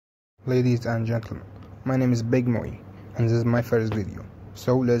ladies and gentlemen, my name is Big Moi and this is my first video,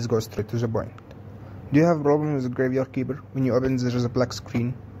 so let's go straight to the point. Do you have a problem with the Graveyard Keeper? When you open there is a black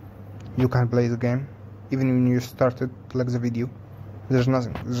screen, you can't play the game. Even when you started to like the video, there's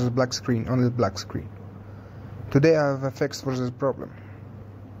nothing, there's a black screen, only the black screen. Today I have a fix for this problem.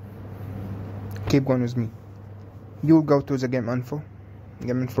 Keep going with me. You will go to the game info,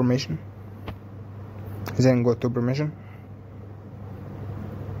 game information, then go to permission.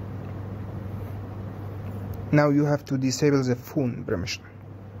 Now you have to disable the phone permission.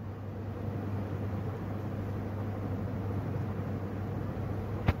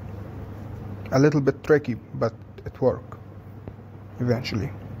 A little bit tricky, but it worked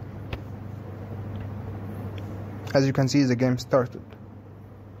eventually. As you can see, the game started.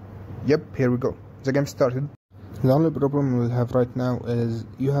 Yep, here we go. The game started. The only problem we'll have right now is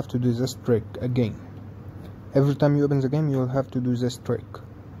you have to do this trick again. Every time you open the game, you'll have to do this trick.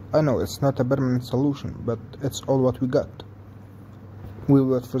 I know it's not a permanent solution, but it's all what we got. We'll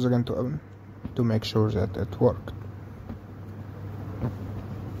wait for the game to open to make sure that it worked.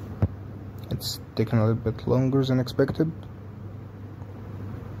 It's taken a little bit longer than expected.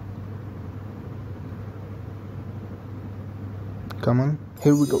 Come on,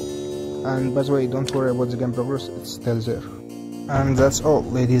 here we go. And by the way, don't worry about the game progress, it's still there. And that's all,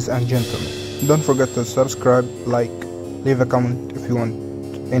 ladies and gentlemen. Don't forget to subscribe, like, leave a comment if you want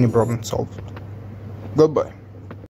any problem solved. Goodbye.